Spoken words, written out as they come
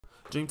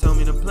Dream told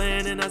me the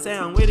plan and I say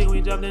I'm with it.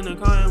 We jumped in the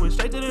car and went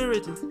straight to the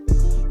riches.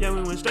 Yeah,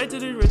 we went straight to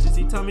the riches.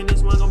 He told me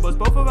this one gon' bust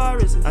both of our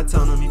wrists. I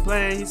told him he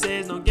playing, he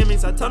says no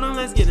gimmicks. I told him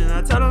let's get it,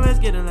 I told him let's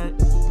get it like.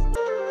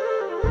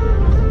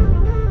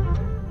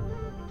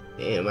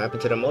 Damn, what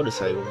happened to the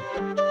motorcycle?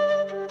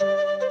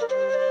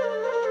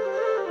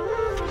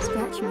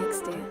 Scratch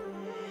mixtape.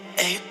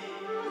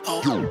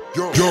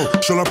 Yo,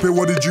 CASHAPP,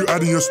 what did you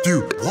add in your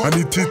stew? I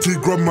need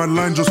TT, grab my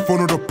line, just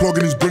follow the plug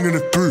and he's bringing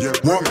it through.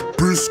 What?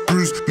 Bruce,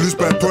 Screws, loose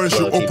by turning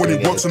shit up when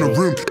he walks in the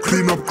room.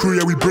 Clean up crew,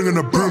 yeah, we bringing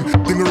the broom.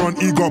 Thing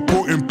around E got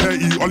put in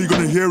petty, all you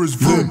gonna hear is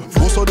vroom.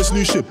 What's all this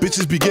new shit?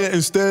 Bitches be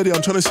getting steady,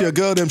 I'm trying to see a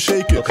girl, them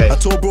shake it. I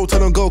told bro, tell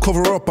them go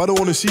cover up, I don't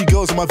wanna see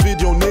girls in my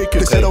video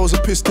naked. They said I was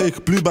a piss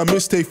take, blew by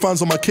mistake,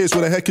 fans on my case,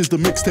 where the heck is the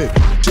mixtape?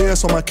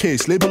 JS on my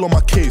case, label on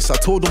my case, I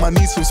told them I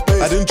need some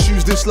space. I didn't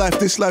choose this life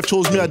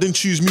chose me, I didn't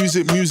choose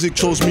music, music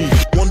chose me.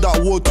 Won that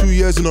award 2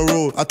 years in a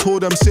row. I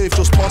told them safe,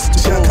 just pass it to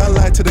see. I can't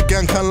lie to the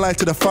gang, can't lie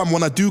to the fam.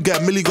 When I do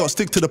get milli, gotta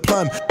stick to the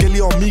plan.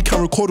 Gilly on me,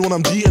 can record when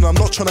I'm G'ing. I'm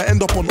not trying to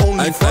end up on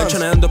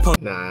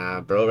OnlyFans.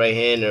 Nah, bro, right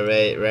here in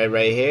the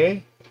right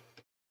here.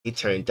 He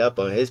turned up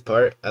on his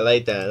part. I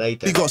like that, I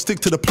like that. You gotta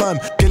stick to the plan.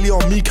 Gilly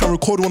on me, can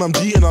record when I'm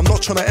G'ing. I'm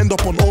not trying to end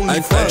up on OnlyFans. I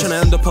ain't trying to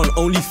end up on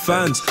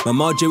OnlyFans. My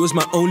Marjay was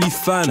my only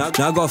fan. Now I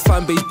got a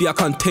fan base, I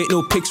can't take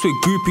no pics with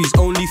groupies,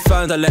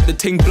 OnlyFans. I let the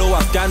ting blow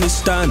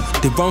Afghanistan.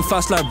 They run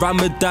fast like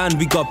Ramadan.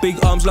 We got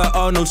big arms like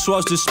Arnold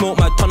Schwarzenegger. Smoke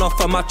my ton off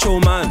a macho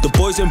man. The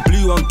boys in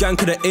blue on gang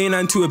to the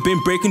A92 have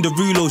been breaking the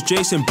rulos.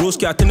 Jason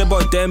Broski, I think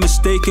about their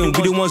mistaken.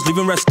 We the ones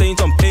leaving rat stains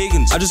on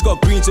pagans. I just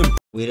got greens and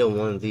we the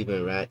ones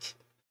leaving rat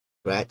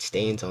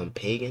stains on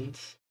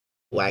pagans?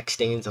 Wax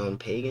stains on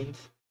pagans?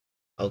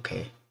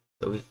 Okay.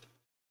 So we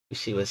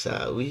see what's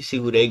we see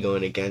who they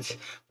going against.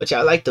 But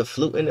y'all like the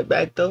flute in the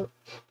back though?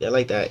 Y'all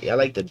like that? Y'all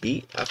like the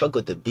beat? I fuck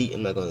with the beat,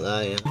 I'm not gonna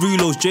lie. Yeah.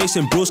 Reloads,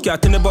 Jason Broski, I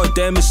think about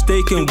their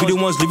mistaken. We the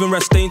ones leaving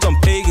rat stains on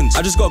pagans.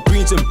 I just got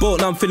greens and boat,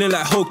 now I'm feeling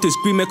like Hulk. This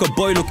green make a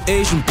boy look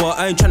Asian, but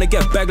I ain't trying to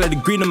get back like the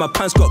green in my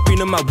pants. Got green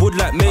in my wood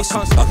like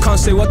Mason. I can't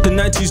say what the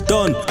 90s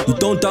done. We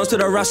don't dance to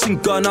the racing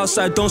gun.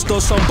 Outside don't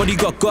store, somebody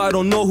got got. I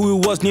don't know who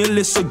it was, near a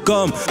list of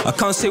gum. I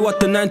can't say what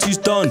the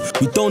 90s done.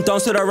 We don't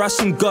dance to the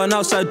racing gun.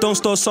 Outside don't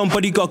store,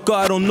 somebody got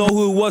got. I don't know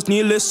who it was,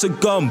 near a list of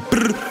gum.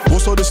 Brr.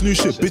 What's all this new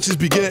shit? Bitches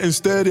be getting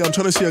steady, I'm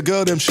trying to see a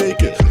girl, them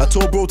shake it. I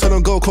told bro, tell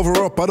them go cover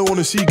up, I don't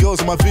wanna see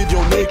girls in my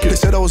video naked. They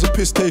said I was a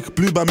piss take,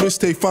 blew by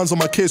mistake, fans on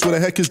my case, where the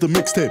heck is the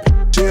mixtape?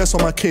 JS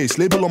on my case,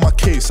 label on my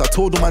case, I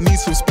told them I need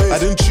some space. I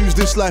didn't choose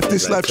this life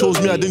chose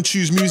me. I didn't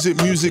choose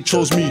music, music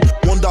chose me.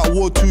 Won that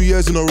award 2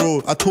 years in a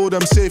row. I told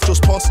them safe,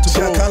 just pass it to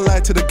bro. I can't lie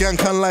to the gang,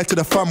 can't lie to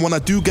the fam. When I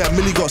do get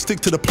milli, gotta stick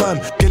to the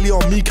plan. Gilly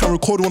on me, can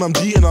record when I'm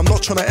G'ing. I'm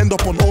not trying to end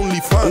up on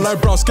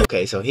OnlyFans.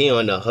 Okay, so he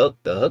on the hook.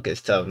 The hook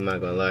is tough, I'm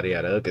not gonna lie to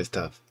y'all, the hook is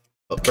tough.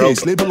 But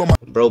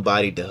bro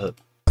bodied the hook.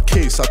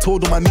 Case. I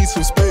told them I need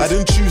some space. I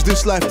didn't choose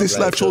this life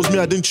chose me.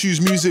 I didn't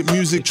choose music,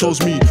 music chose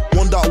me.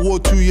 Won that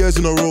award 2 years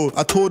in a row.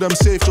 I told them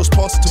safe, just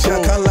pass it to bro.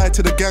 I can't lie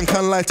to the gang,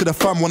 can't lie to the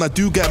fam. When I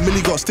do get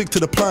milli, gotta stick to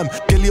the plan.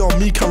 Gilly on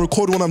me, can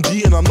record when I'm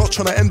G'ing. I'm not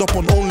trying to end up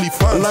on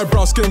OnlyFans. Light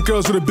brown skin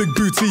girls with a big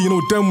booty, you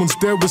know them ones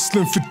there with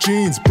slim fit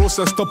jeans. Bro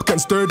said stop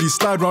getting sturdy,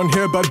 slide round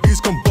here, bad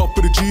beats come up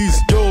with the G's.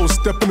 Yo,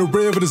 step in the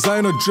rave with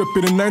designer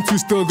dripping, in 9-2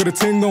 still got a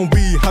ting on.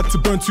 We had to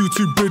burn two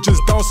bridges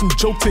down some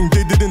joke ting,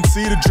 they didn't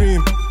see the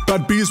dream.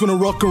 Bad bees wanna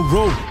rock and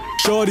roll.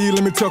 Shorty,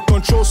 let me take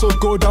control, so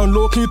go down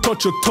low, can you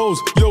touch your toes?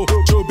 Yo,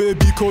 Joe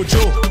baby, call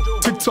Joe.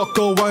 TikTok,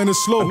 go wine and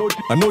slow.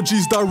 I know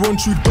G's that run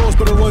through doors,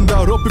 but I run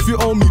that up if you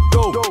owe me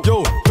dough.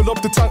 Yo, fill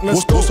up the tank,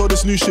 let's go. What's all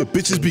this new shit?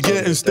 Bitches be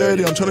getting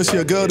steady, I'm trying to see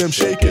a girl, them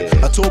shake it.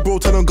 I told bro,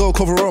 tell them go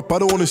cover up, I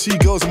don't wanna see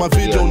girls in my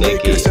video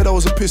naked. They said I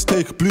was a piss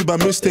take, blew by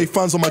mistake,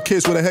 fans on my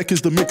case, where the heck is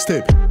the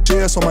mixtape?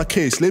 JS on my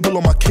case, label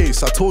on my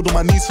case, I told them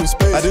I need some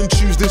space. I didn't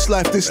choose this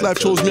life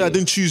chose me. I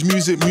didn't choose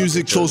music,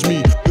 music chose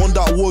me. Won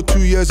that award 2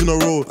 years in a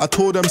row. I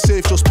told them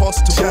safe, just pass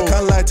it to bro. I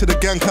can't lie to the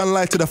gang, can't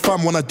lie to the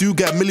fam. When I do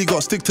get milli,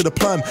 gotta stick to the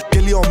plan.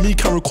 Gilly on me,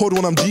 can record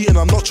when I'm G'ing.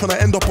 I'm not trying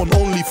to end up on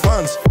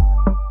OnlyFans.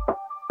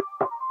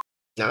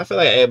 Now I feel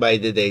like everybody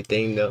did their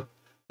thing though.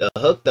 The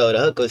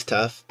hook was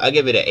tough. I'll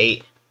give it an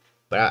 8.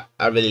 But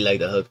I really like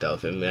the hook though,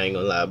 feel me? I ain't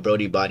gonna lie,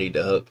 Brody bodied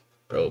the hook.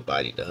 Bro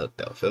bodied the hook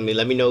though, feel me?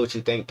 Let me know what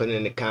you think, put it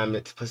in the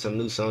comments. Put some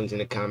new songs in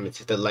the comments.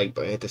 Hit the like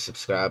button, hit the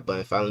subscribe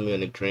button. Follow me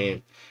on the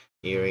gram.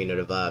 You already know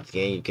the vibes,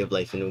 gang. You give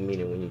life a new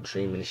meaning when you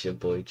dream, and it's your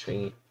boy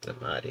Dream.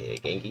 I'm out of here,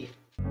 gangy.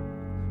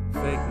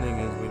 Fake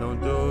niggas, we don't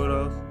do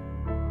those.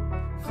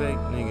 Fake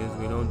niggas,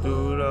 we don't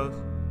do those.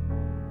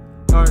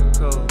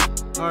 Hardcore,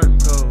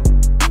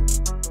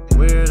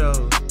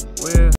 weirdos, weird.